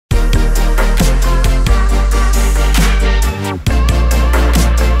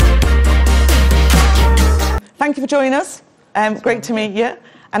thank you for joining us. Great to meet you.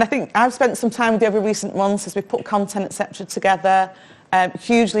 And I think I've spent some time with you over recent months as we've put content, etc. together,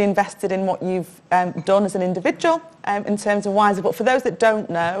 hugely invested in what you've done as an individual in terms of Wiser. But for those that don't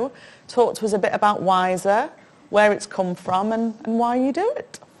know, talk to us a bit about Wiser, where it's come from and why you do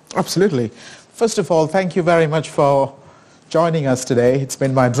it. Absolutely. First of all, thank you very much for joining us today. It's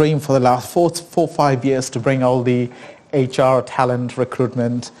been my dream for the last 4 or 5 years to bring all the HR, talent,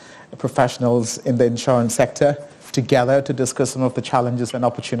 recruitment professionals in the insurance sector together to discuss some of the challenges and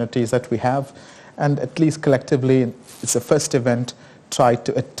opportunities that we have. And at least collectively, it's the first event, try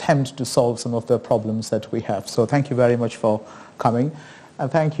to attempt to solve some of the problems that we have. So thank you very much for coming.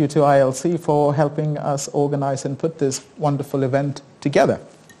 And thank you to ILC for helping us organize and put this wonderful event together.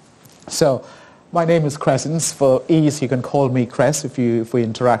 So my name is Crescens. For ease, you can call me Cress if we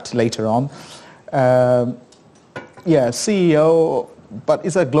interact later on. CEO, but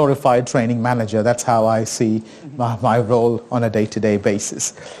is a glorified training manager. That's how I see my role on a day-to-day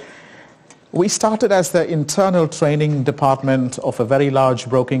basis. We started as the internal training department of a very large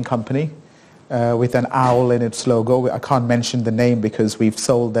broking company with an owl in its logo. I can't mention the name because we've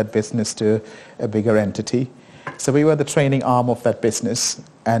sold that business to a bigger entity. So we were the training arm of that business,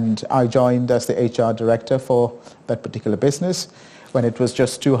 and I joined as the HR director for that particular business when it was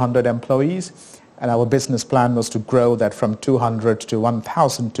just 200 employees. And our business plan was to grow that from 200 to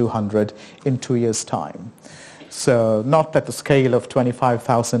 1,200 in 2 years' time. So not at the scale of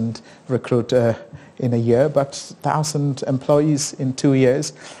 25,000 recruit in a year, but 1,000 employees in 2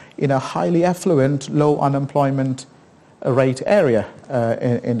 years in a highly affluent, low unemployment rate area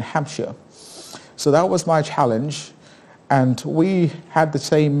in Hampshire. So that was my challenge. And we had the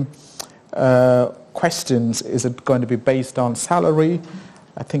same questions. Is it going to be based on salary?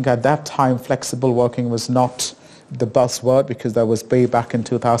 I think at that time, flexible working was not the buzzword because that was way back in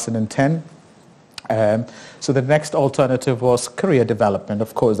 2010. So the next alternative was career development.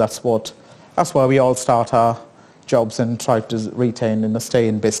 Of course, that's where we all start our jobs and try to retain and stay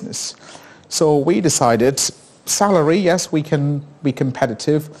in business. So we decided salary, yes, we can be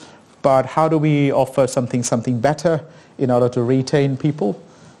competitive, but how do we offer something better in order to retain people?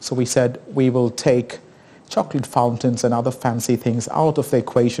 So we said we will take chocolate fountains and other fancy things out of the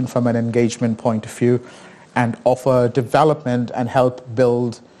equation from an engagement point of view and offer development and help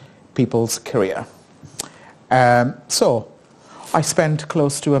build people's career. So I spent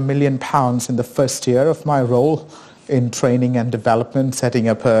close to £1 million in the first year of my role in training and development, setting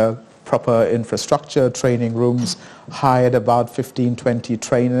up a proper infrastructure, training rooms, hired about 15, 20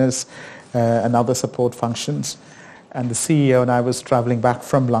 trainers and other support functions. And the CEO and I was traveling back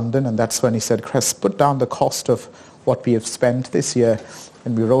from London, and that's when he said, Chris, put down the cost of what we have spent this year.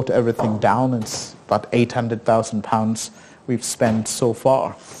 And we wrote everything down. It's about £800,000 we've spent so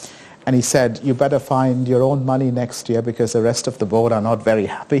far. And he said, you better find your own money next year because the rest of the board are not very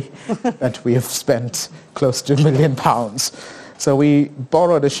happy that we have spent close to £1 million. So we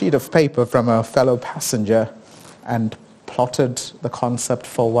borrowed a sheet of paper from a fellow passenger and plotted the concept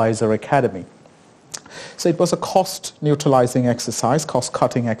for Wiser Academy. So it was a cost-neutralizing exercise,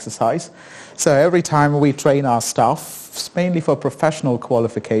 cost-cutting exercise. So every time we train our staff, mainly for professional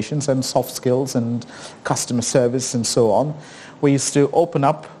qualifications and soft skills and customer service and so on, we used to open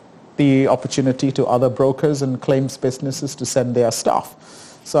up the opportunity to other brokers and claims businesses to send their staff.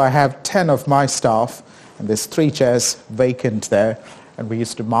 So I have 10 of my staff, and there's 3 chairs vacant there, and we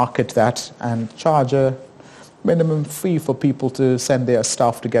used to market that and charge a minimum fee for people to send their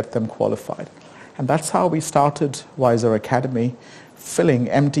staff to get them qualified. And that's how we started Wiser Academy, filling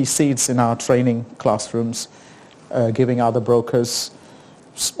empty seats in our training classrooms, giving other brokers,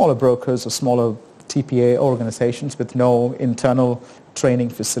 smaller brokers or smaller TPA organizations with no internal training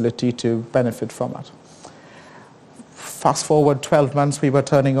facility to benefit from it. Fast forward 12 months, we were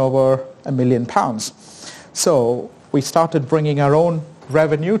turning over £1 million. So we started bringing our own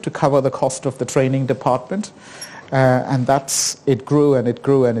revenue to cover the cost of the training department, and it grew and it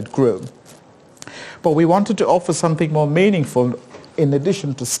grew and it grew. But we wanted to offer something more meaningful in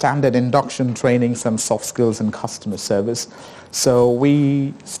addition to standard induction trainings and soft skills and customer service. So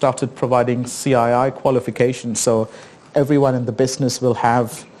we started providing CII qualifications. So everyone in the business will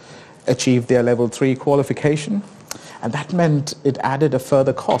have achieved their level 3 qualification. And that meant it added a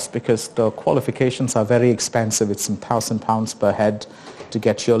further cost because the qualifications are very expensive. It's some £1,000 per head to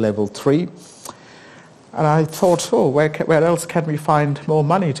get your level 3. And I thought, where else can we find more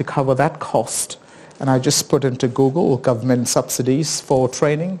money to cover that cost? And I just put into Google government subsidies for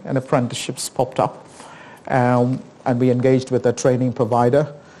training, and apprenticeships popped up. And we engaged with a training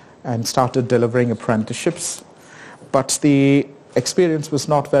provider and started delivering apprenticeships. But the experience was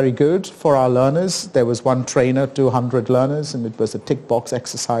not very good for our learners. There was one trainer, 200 learners, and it was a tick box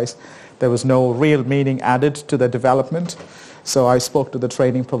exercise. There was no real meaning added to the development. So I spoke to the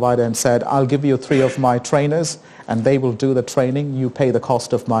training provider and said, I'll give you 3 of my trainers and they will do the training. You pay the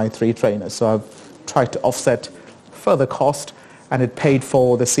cost of my 3 trainers. So I've tried to offset further cost, and it paid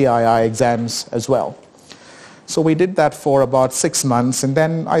for the CII exams as well. So we did that for about 6 months, and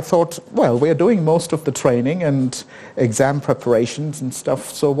then I thought, well, we're doing most of the training and exam preparations and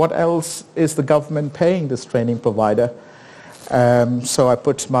stuff, so what else is the government paying this training provider? So I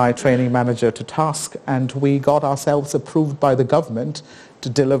put my training manager to task, and we got ourselves approved by the government to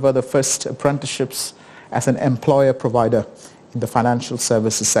deliver the first apprenticeships as an employer provider in the financial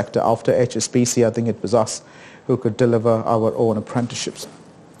services sector. After HSBC, I think it was us who could deliver our own apprenticeships.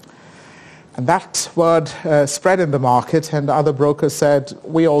 And that word spread in the market, and other brokers said,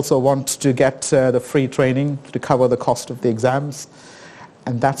 we also want to get the free training to cover the cost of the exams.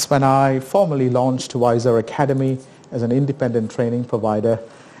 And that's when I formally launched Wiser Academy as an independent training provider,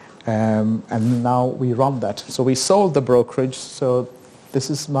 and now we run that. So we sold the brokerage, so this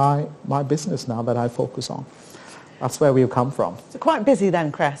is my business now that I focus on. That's where we've come from. So quite busy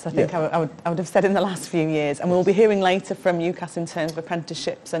then, Chris, I think. Yeah. I would have said in the last few years. And we'll be hearing later from UCAS in terms of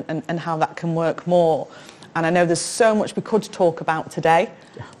apprenticeships and how that can work more. And I know there's so much we could talk about today,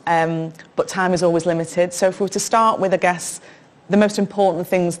 but time is always limited. So if we were to start with, I guess, the most important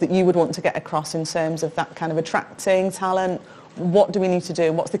things that you would want to get across in terms of that kind of attracting talent, what do we need to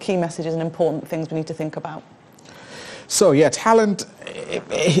do? What's the key messages and important things we need to think about? So yeah, talent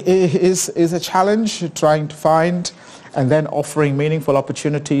is a challenge, trying to find and then offering meaningful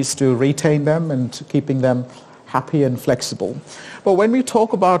opportunities to retain them and keeping them happy and flexible. But when we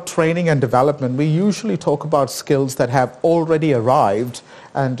talk about training and development, we usually talk about skills that have already arrived,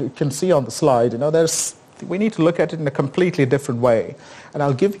 and you can see on the slide, we need to look at it in a completely different way. And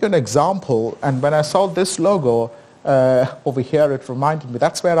I'll give you an example, and when I saw this logo over here, it reminded me,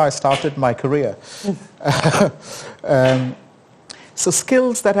 that's where I started my career. So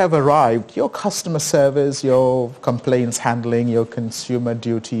skills that have arrived, your customer service, your complaints handling, your consumer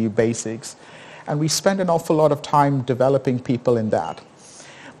duty basics, and we spend an awful lot of time developing people in that.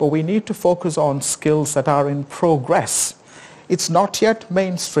 But we need to focus on skills that are in progress. It's not yet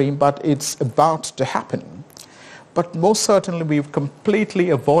mainstream, but it's about to happen. But most certainly we completely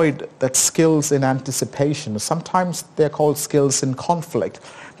avoid that skills in anticipation. Sometimes they're called skills in conflict,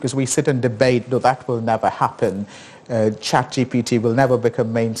 because we sit and debate, no, that will never happen. ChatGPT will never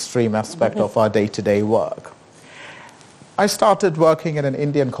become mainstream aspect of our day-to-day work. I started working in an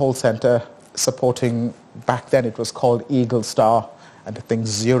Indian call center supporting, back then it was called Eagle Star, and I think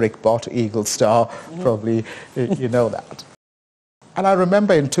Zurich bought Eagle Star, probably you know that. And I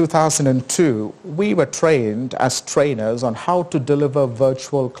remember in 2002, we were trained as trainers on how to deliver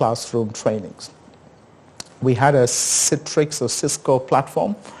virtual classroom trainings. We had a Citrix or Cisco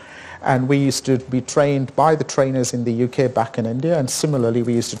platform, and we used to be trained by the trainers in the UK back in India, and similarly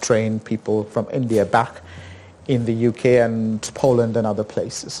we used to train people from India back in the UK and Poland and other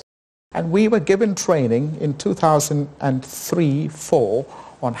places. And we were given training in 2003-04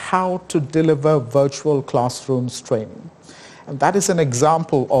 on how to deliver virtual classrooms training. And that is an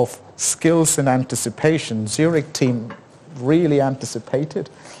example of skills in anticipation. Zurich team really anticipated.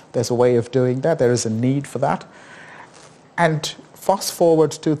 There's a way of doing that. There is a need for that. And fast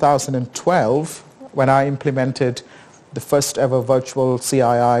forward to 2012, when I implemented the first ever virtual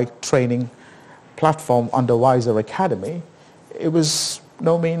CII training platform under Wiser Academy, it was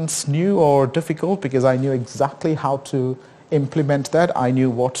no means new or difficult, because I knew exactly how to implement that. I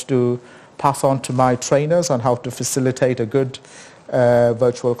knew what to pass on to my trainers on how to facilitate a good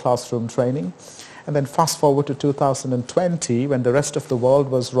virtual classroom training. And then fast forward to 2020, when the rest of the world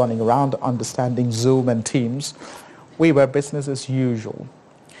was running around understanding Zoom and Teams, we were business as usual.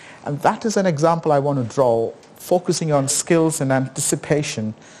 And that is an example I want to draw. Focusing on skills and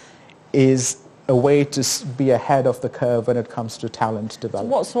anticipation is a way to be ahead of the curve when it comes to talent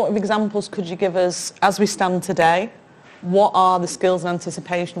development. So what sort of examples could you give us as we stand today? What are the skills and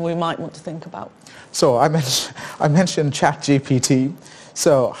anticipation we might want to think about? So I mentioned ChatGPT.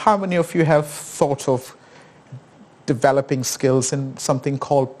 So how many of you have thought of developing skills in something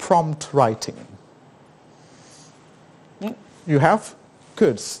called prompt writing? You have?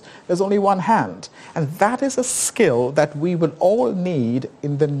 Good. There's only one hand. And that is a skill that we will all need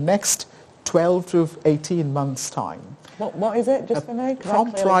in the next 12 to 18 months' time. What is it, just for me?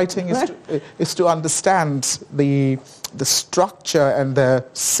 Prompt writing is to understand the structure and the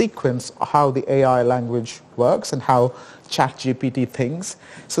sequence of how the AI language works and how ChatGPT thinks,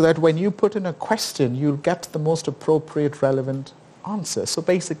 so that when you put in a question, you'll get the most appropriate, relevant answer. So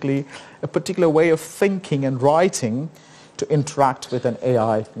basically, a particular way of thinking and writing to interact with an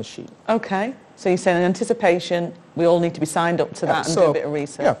AI machine. Okay. So you're saying in anticipation, we all need to be signed up to that and do a bit of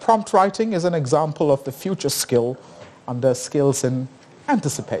research. Yeah, prompt writing is an example of the future skill under skills in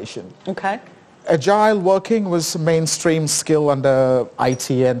anticipation. Okay. Agile working was a mainstream skill under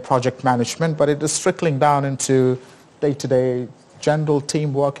IT and project management, but it is trickling down into day-to-day general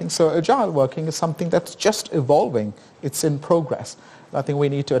team working. So agile working is something that's just evolving. It's in progress. I think we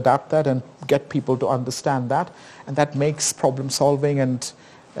need to adapt that and get people to understand that, and that makes problem solving and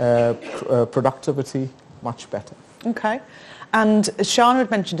productivity much better. Okay. And as Shana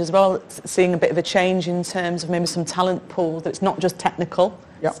had mentioned as well, seeing a bit of a change in terms of maybe some talent pool, that it's not just technical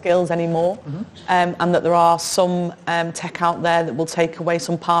skills anymore, and that there are some tech out there that will take away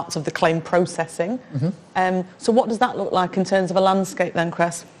some parts of the claim processing. So what does that look like in terms of a landscape then,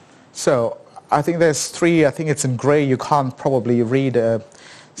 Cress? So I think there's three, I think it's in grey, you can't probably read.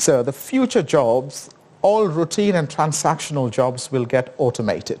 So the future jobs, all routine and transactional jobs will get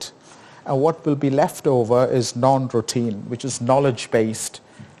automated. And what will be left over is non-routine, which is knowledge-based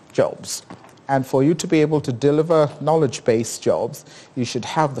jobs. And for you to be able to deliver knowledge-based jobs, you should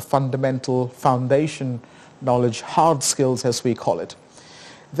have the fundamental foundation knowledge, hard skills as we call it.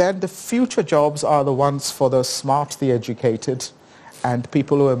 Then the future jobs are the ones for the smart, the educated, and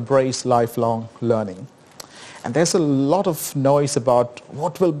people who embrace lifelong learning. And there's a lot of noise about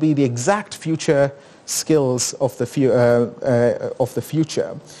what will be the exact future skills of the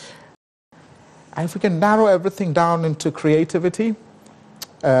future. And if we can narrow everything down into creativity,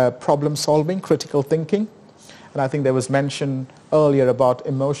 problem solving, critical thinking, and I think there was mention earlier about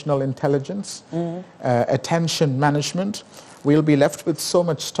emotional intelligence, attention management, we'll be left with so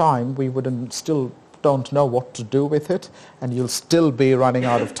much time we still don't know what to do with it, and you'll still be running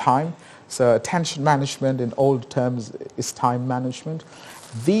out of time. So attention management in old terms is time management.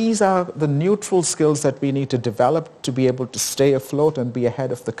 These are the neutral skills that we need to develop to be able to stay afloat and be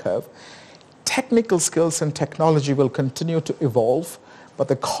ahead of the curve. Technical skills and technology will continue to evolve, but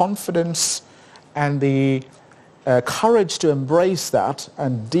the confidence and the courage to embrace that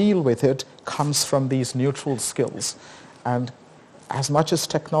and deal with it comes from these neutral skills. And as much as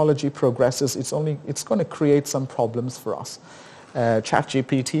technology progresses, it's going to create some problems for us.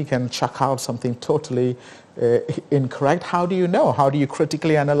 ChatGPT can chuck out something totally incorrect. How do you know? How do you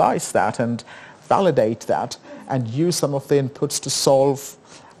critically analyze that and validate that and use some of the inputs to solve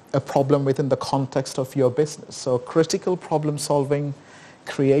a problem within the context of your business? So critical problem solving,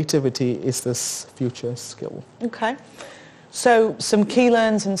 creativity is this future skill. Okay. So some key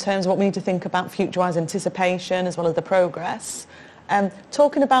learns in terms of what we need to think about future-wise anticipation as well as the progress.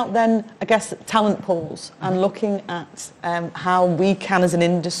 Talking about then, I guess, talent pools and looking at how we can as an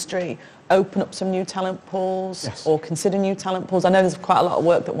industry open up some new talent pools or consider new talent pools. I know there's quite a lot of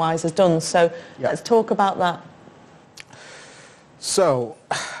work that WISE has done, so let's talk about that. So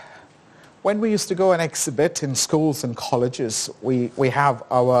when we used to go and exhibit in schools and colleges, we have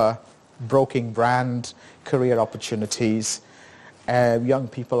our broking brand, career opportunities. Young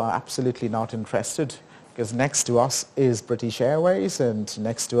people are absolutely not interested because next to us is British Airways and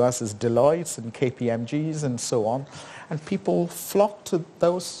next to us is Deloitte and KPMGs and so on. And people flock to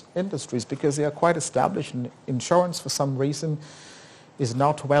those industries because they are quite established. And insurance, for some reason, is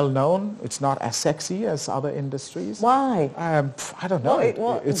not well known. It's not as sexy as other industries. Why? I don't know.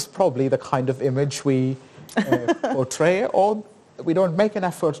 It's probably the kind of image we portray, or we don't make an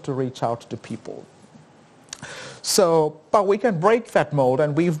effort to reach out to people. So, but we can break that mold,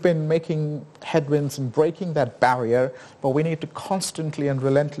 and we've been making headwinds in breaking that barrier, but we need to constantly and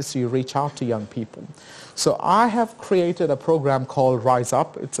relentlessly reach out to young people. So I have created a program called Rise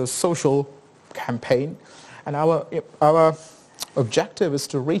Up. It's a social campaign, and our objective is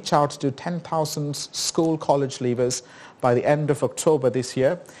to reach out to 10,000 school college leavers by the end of October this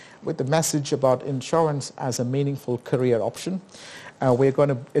year with the message about insurance as a meaningful career option. We're going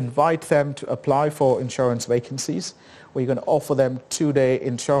to invite them to apply for insurance vacancies. We're going to offer them 2-day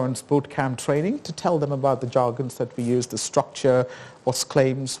insurance bootcamp training to tell them about the jargons that we use, the structure, what's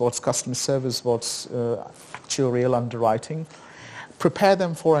claims, what's customer service, what's actuarial underwriting. Prepare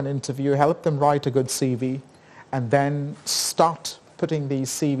them for an interview, help them write a good CV, and then start putting these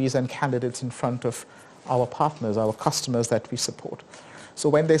CVs and candidates in front of our partners, our customers that we support. So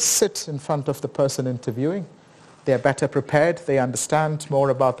when they sit in front of the person interviewing, they're better prepared, they understand more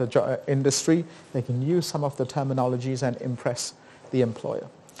about the industry, they can use some of the terminologies and impress the employer.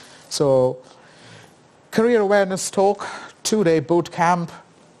 So career awareness talk, 2-day boot camp,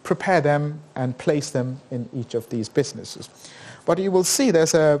 prepare them and place them in each of these businesses. But you will see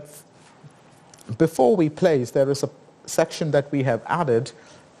before we place, there is a section that we have added,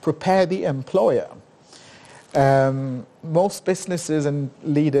 prepare the employer. Most businesses and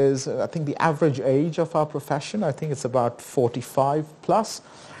leaders, I think the average age of our profession, I think it's about 45 plus.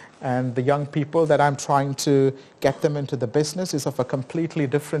 And the young people that I'm trying to get them into the business is of a completely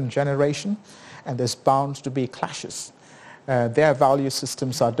different generation, and there's bound to be clashes. Their value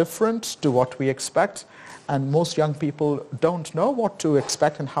systems are different to what we expect, and most young people don't know what to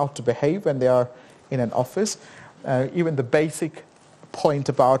expect and how to behave when they are in an office. Even the basic point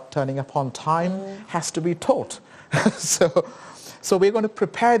about turning up on time has to be taught. So we're going to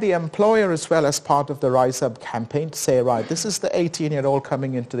prepare the employer as well as part of the Rise Up campaign to say, right, this is the 18-year-old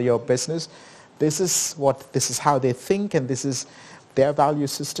coming into your business. This is how they think, and this is their value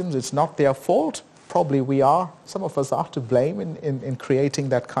systems. It's not their fault. Probably some of us are to blame in creating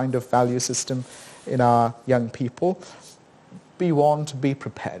that kind of value system in our young people. Be warned, be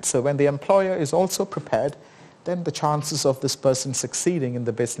prepared. So when the employer is also prepared, then the chances of this person succeeding in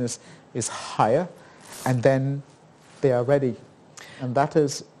the business is higher, and then they are ready. And that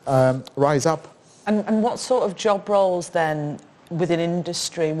is Rise Up. And what sort of job roles then within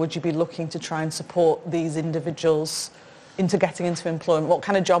industry would you be looking to try and support these individuals into getting into employment? What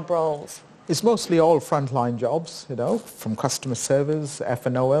kind of job roles? It's mostly all frontline jobs, from customer service,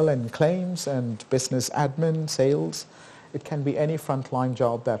 F&OL and claims, and business admin, sales. It can be any frontline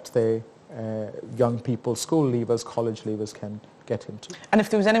job that young people, school leavers, college leavers can get into. And if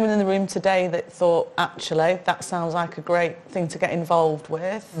there was anyone in the room today that thought, actually, that sounds like a great thing to get involved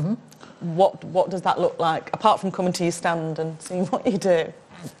with, what does that look like, apart from coming to your stand and seeing what you do?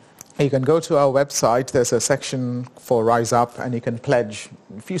 You can go to our website. There's a section for Rise Up, and you can pledge.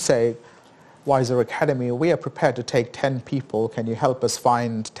 If you say, Wiser Academy, we are prepared to take 10 people. Can you help us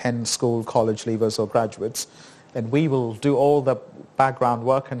find 10 school, college leavers or graduates? Then we will do all the background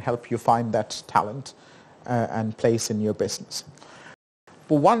work and help you find that talent and place in your business.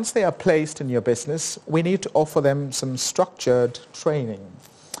 But once they are placed in your business, we need to offer them some structured training.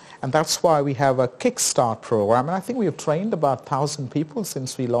 And that's why we have a Kickstart program. And I think we have trained about 1,000 people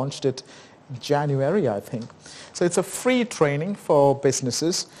since we launched it in January, I think. So it's a free training for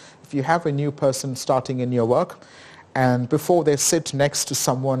businesses. If you have a new person starting in your work, and before they sit next to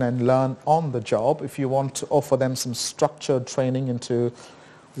someone and learn on the job, if you want to offer them some structured training into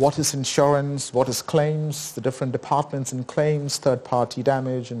what is insurance, what is claims, the different departments in claims, third-party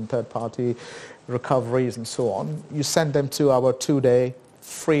damage and third-party recoveries and so on, you send them to our 2-day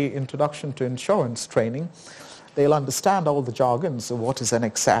free introduction to insurance training. They'll understand all the jargons of what is an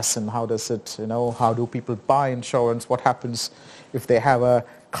excess and how does it, how do people buy insurance, what happens if they have a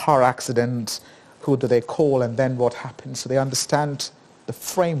car accident, who do they call, and then what happens. So they understand the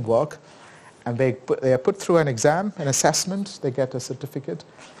framework, and they are put through an exam, an assessment, they get a certificate,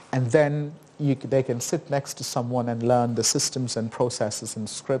 and then they can sit next to someone and learn the systems and processes and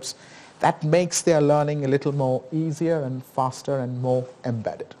scripts. That makes their learning a little more easier and faster and more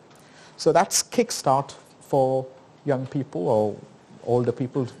embedded. So that's Kickstart for young people or older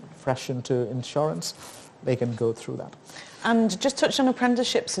people fresh into insurance. They can go through that. And just touch on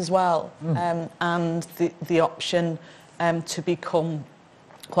apprenticeships as well, and the option to become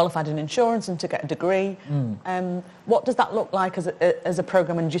qualified in insurance and to get a degree. What does that look like as a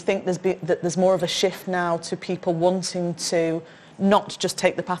programme? And do you think there's more of a shift now to people wanting to not just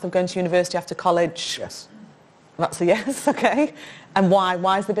take the path of going to university after college? Yes. That's a yes, okay. And why?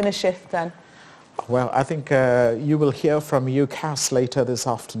 Why has there been a shift then? Well, I think you will hear from UCAS later this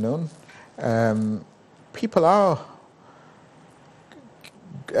afternoon. People are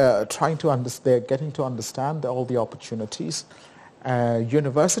they're getting to understand all the opportunities.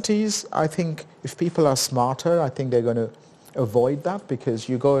 Universities, I think if people are smarter, I think they're going to avoid that, because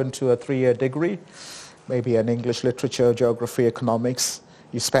you go into a 3-year degree, maybe an English literature, geography, economics,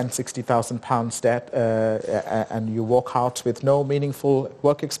 you spend £60,000 debt and you walk out with no meaningful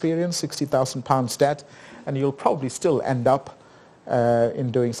work experience, £60,000 debt, and you'll probably still end up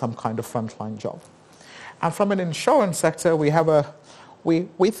in doing some kind of frontline job. And from an insurance sector, we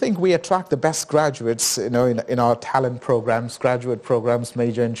think we attract the best graduates, in our talent programs, graduate programs,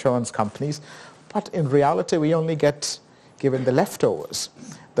 major insurance companies, but in reality we only get given the leftovers.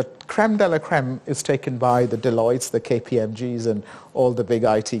 The creme de la creme is taken by the Deloittes, the KPMGs and all the big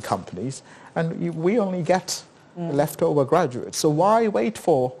IT companies, and we only get leftover graduates. So why wait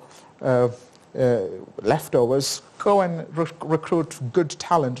for leftovers? Go and recruit good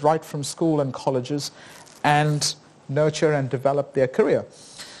talent right from school and colleges and nurture and develop their career.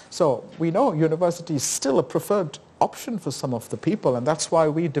 So we know university is still a preferred option for some of the people, and that's why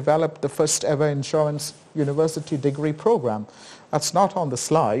we developed the first ever insurance university degree program. That's not on the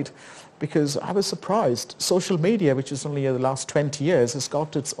slide, because I was surprised. Social media, which is only in the last 20 years, has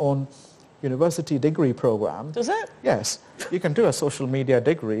got its own university degree program. Does it? Yes. You can do a social media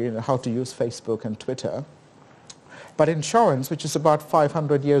degree in how to use Facebook and Twitter. But insurance, which is about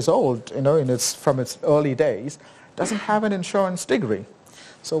 500 years old, from its early days, doesn't have an insurance degree.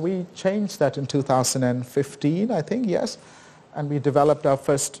 So we changed that in 2015, I think, yes, and we developed our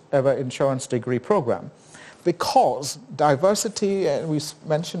first ever insurance degree program. Because diversity, and we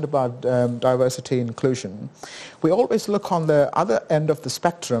mentioned about diversity inclusion, we always look on the other end of the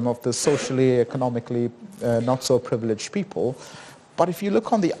spectrum of the socially, economically not so privileged people. But if you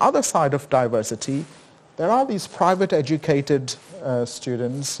look on the other side of diversity, there are these private educated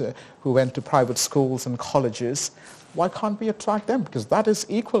students who went to private schools and colleges. Why can't we attract them? Because that is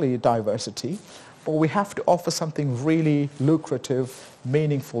equally diversity, but we have to offer something really lucrative,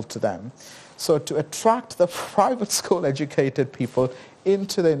 meaningful to them. So to attract the private school educated people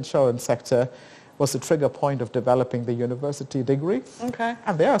into the insurance sector was the trigger point of developing the university degree. Okay.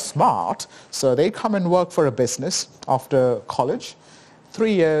 And they are smart, so they come and work for a business after college.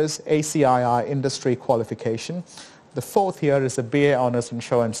 3 years ACII industry qualification. The 4th year is a BA Honours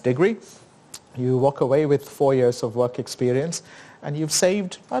Insurance degree. You walk away with 4 years of work experience and you've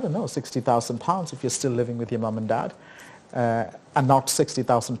saved, I don't know, £60,000 if you're still living with your mum and dad, and not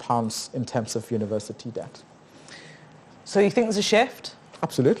 £60,000 in terms of university debt. So you think there's a shift?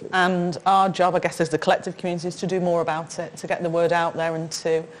 Absolutely. And our job, I guess, as the collective community is to do more about it, to get the word out there and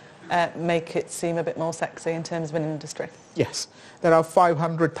to make it seem a bit more sexy in terms of an industry. Yes. There are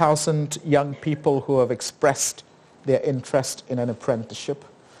 500,000 young people who have expressed their interest in an apprenticeship.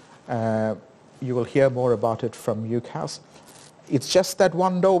 You will hear more about it from UCAS. It's just that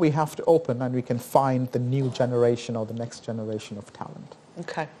one door we have to open and we can find the new generation or the next generation of talent.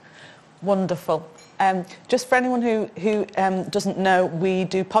 Okay, wonderful. Just for anyone who doesn't know, we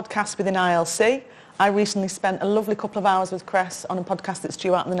do podcasts within ILC. I recently spent a lovely couple of hours with Cress on a podcast that's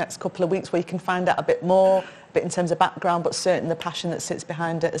due out in the next couple of weeks where you can find out a bit more, a bit in terms of background, but certainly the passion that sits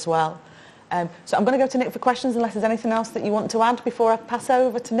behind it as well. So I'm going to go to Nick for questions unless there's anything else that you want to add before I pass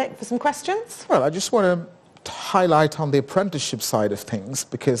over to Nick for some questions. Well, I just want to highlight on the apprenticeship side of things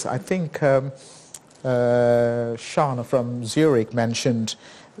because I think Shana from Zurich mentioned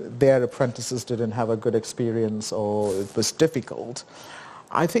their apprentices didn't have a good experience or it was difficult.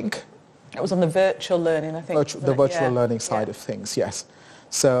 I think it was on the virtual learning, I think. The virtual learning side of things, yes.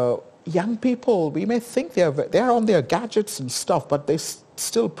 So young people, we may think they're on their gadgets and stuff, but they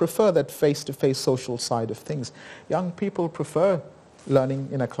still prefer that face-to-face social side of things. Young people prefer learning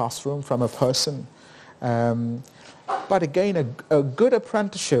in a classroom from a person. But again, a good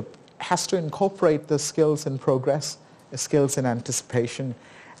apprenticeship has to incorporate the skills in progress, the skills in anticipation,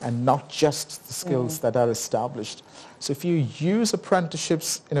 and not just the skills that are established. So if you use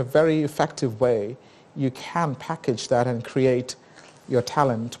apprenticeships in a very effective way, you can package that and create your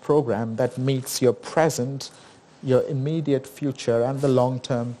talent program that meets your present, your immediate future, and the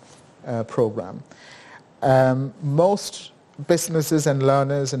long-term program. Most businesses and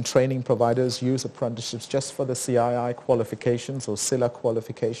learners and training providers use apprenticeships just for the CII qualifications or SILA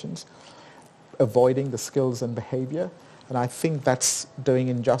qualifications, avoiding the skills and behavior. And I think that's doing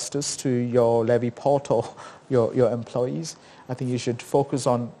injustice to your levy pot or your employees. I think you should focus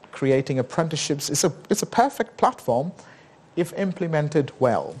on creating apprenticeships. It's a perfect platform if implemented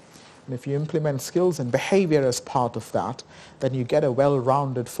well. And if you implement skills and behavior as part of that, then you get a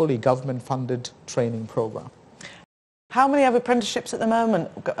well-rounded, fully government-funded training program. How many have apprenticeships at the moment?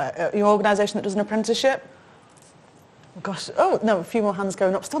 Your organisation that does an apprenticeship? Gosh, oh no, a few more hands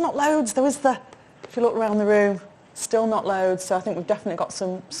going up. Still not loads. There is if you look around the room, still not loads. So I think we've definitely got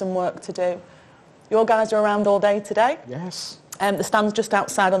some work to do. Your guys are around all day today? Yes. The stand's just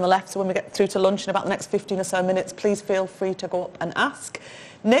outside on the left, so when we get through to lunch in about the next 15 or so minutes, please feel free to go up and ask.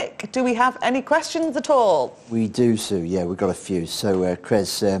 Nick, do we have any questions at all? We do, Sue. Yeah, we've got a few. So,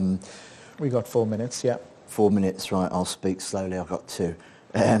 Cres... we got 4 minutes, yeah. 4 minutes, right. I'll speak slowly. I've got 2.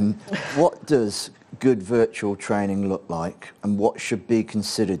 What does good virtual training look like, and what should be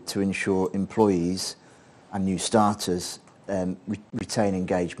considered to ensure employees and new starters retain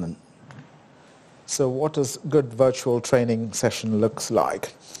engagement? So what does good virtual training session looks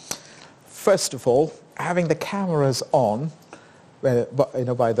like? First of all, having the cameras on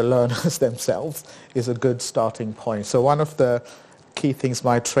by the learners themselves is a good starting point. So one of the key things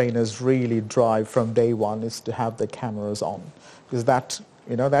my trainers really drive from day one is to have the cameras on, because that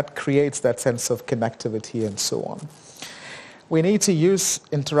creates that sense of connectivity and so on. We need to use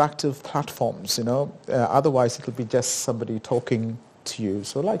interactive platforms, otherwise it'll be just somebody talking to you.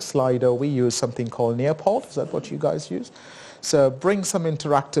 So like Slido, we use something called Nearpod. Is that what you guys use? So bring some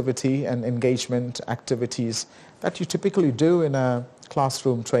interactivity and engagement activities that you typically do in a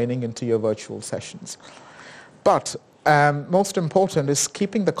classroom training into your virtual sessions. But most important is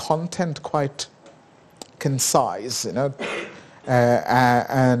keeping the content quite concise,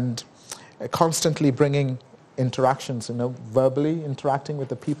 and constantly bringing interactions, verbally interacting with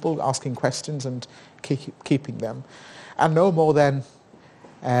the people, asking questions and keeping them. And no more than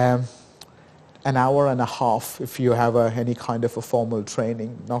an hour and a half if you have any kind of a formal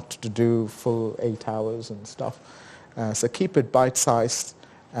training, not to do full 8 hours and stuff. So keep it bite-sized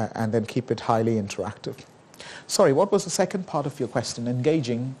and then keep it highly interactive. Sorry, what was the second part of your question?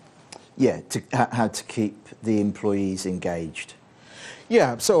 Engaging? Yeah, how to keep the employees engaged.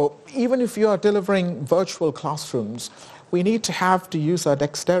 Yeah, so even if you are delivering virtual classrooms, we need to have to use our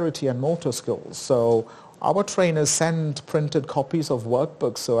dexterity and motor skills. So our trainers send printed copies of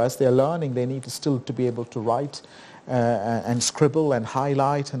workbooks, so as they're learning, they need to still to be able to write and scribble and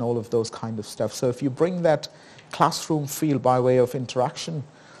highlight and all of those kind of stuff. So if you bring that classroom feel by way of interaction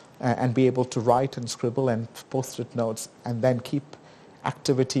and be able to write and scribble and post-it notes and then keep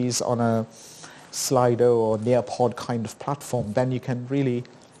activities on a Slido or Nearpod kind of platform, then you can really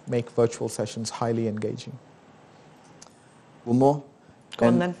make virtual sessions highly engaging. One more? Go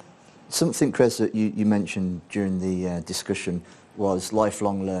on then. Something, Cres, that you mentioned during the discussion was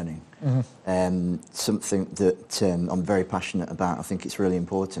lifelong learning. Mm-hmm. Something that I'm very passionate about. I think it's really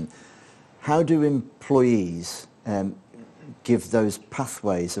important. How do employees give those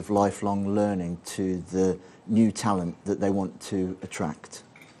pathways of lifelong learning to the new talent that they want to attract?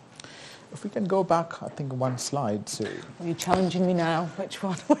 If we can go back, I think, one slide. So. Are you challenging me now? Which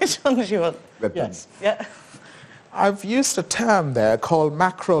one? Which one do you want? Yes. Yeah. I've used a term there called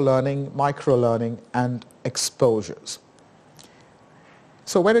macro learning, micro learning, and exposures.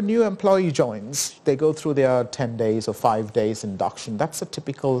 So when a new employee joins, they go through their 10 days or 5 days induction. That's a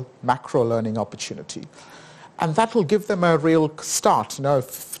typical macro learning opportunity. And that will give them a real start.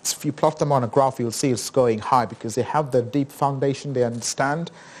 If you plot them on a graph, you'll see it's going high because they have the deep foundation, they understand,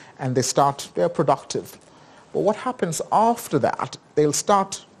 and they're productive. But what happens after that, they'll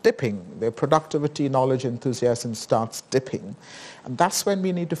start dipping. Their productivity, knowledge, enthusiasm starts dipping. And that's when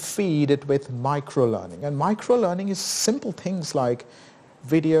we need to feed it with micro-learning. And micro-learning is simple things like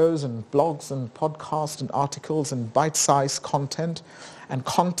videos and blogs and podcasts and articles and bite-sized content and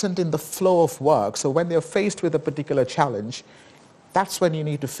content in the flow of work. So when they're faced with a particular challenge, that's when you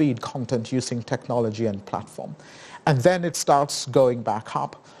need to feed content using technology and platform. And then it starts going back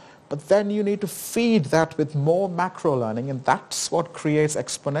up. But then you need to feed that with more macro learning, and that's what creates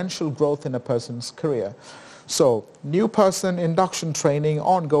exponential growth in a person's career. So new person, induction training,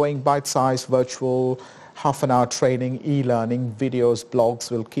 ongoing bite-sized virtual half-an-hour training, e-learning, videos,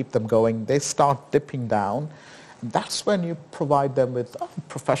 blogs will keep them going. They start dipping down. That's when you provide them with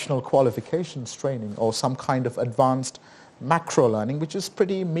professional qualifications training or some kind of advanced macro learning, which is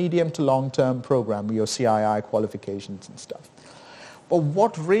pretty medium to long-term program, your CII qualifications and stuff. But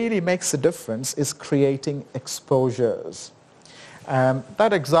what really makes a difference is creating exposures.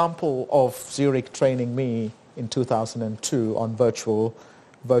 That example of Zurich training me in 2002 on virtual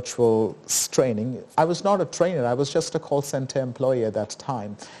training, I was not a trainer, I was just a call center employee at that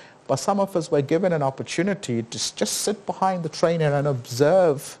time. But some of us were given an opportunity to just sit behind the trainer and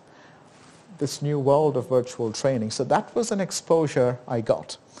observe this new world of virtual training. So that was an exposure I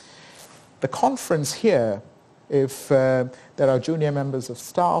got. The conference here, if there are junior members of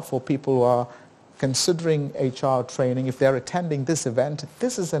staff or people who are considering HR training, if they're attending this event,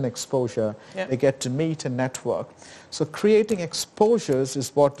 this is an exposure. Yep. They get to meet and network. So creating exposures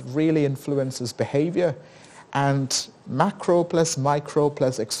is what really influences behavior, and macro plus micro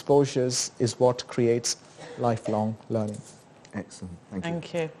plus exposures is what creates lifelong learning. Excellent.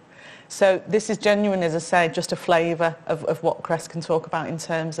 Thank you. So this is genuine, as I say, just a flavour of what Cres can talk about in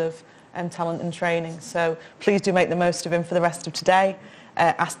terms of talent and training. So please do make the most of him for the rest of today.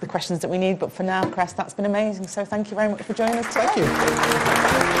 Ask the questions that we need. But for now, Cres, that's been amazing. So thank you very much for joining us today.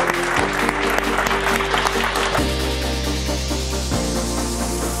 Thank you.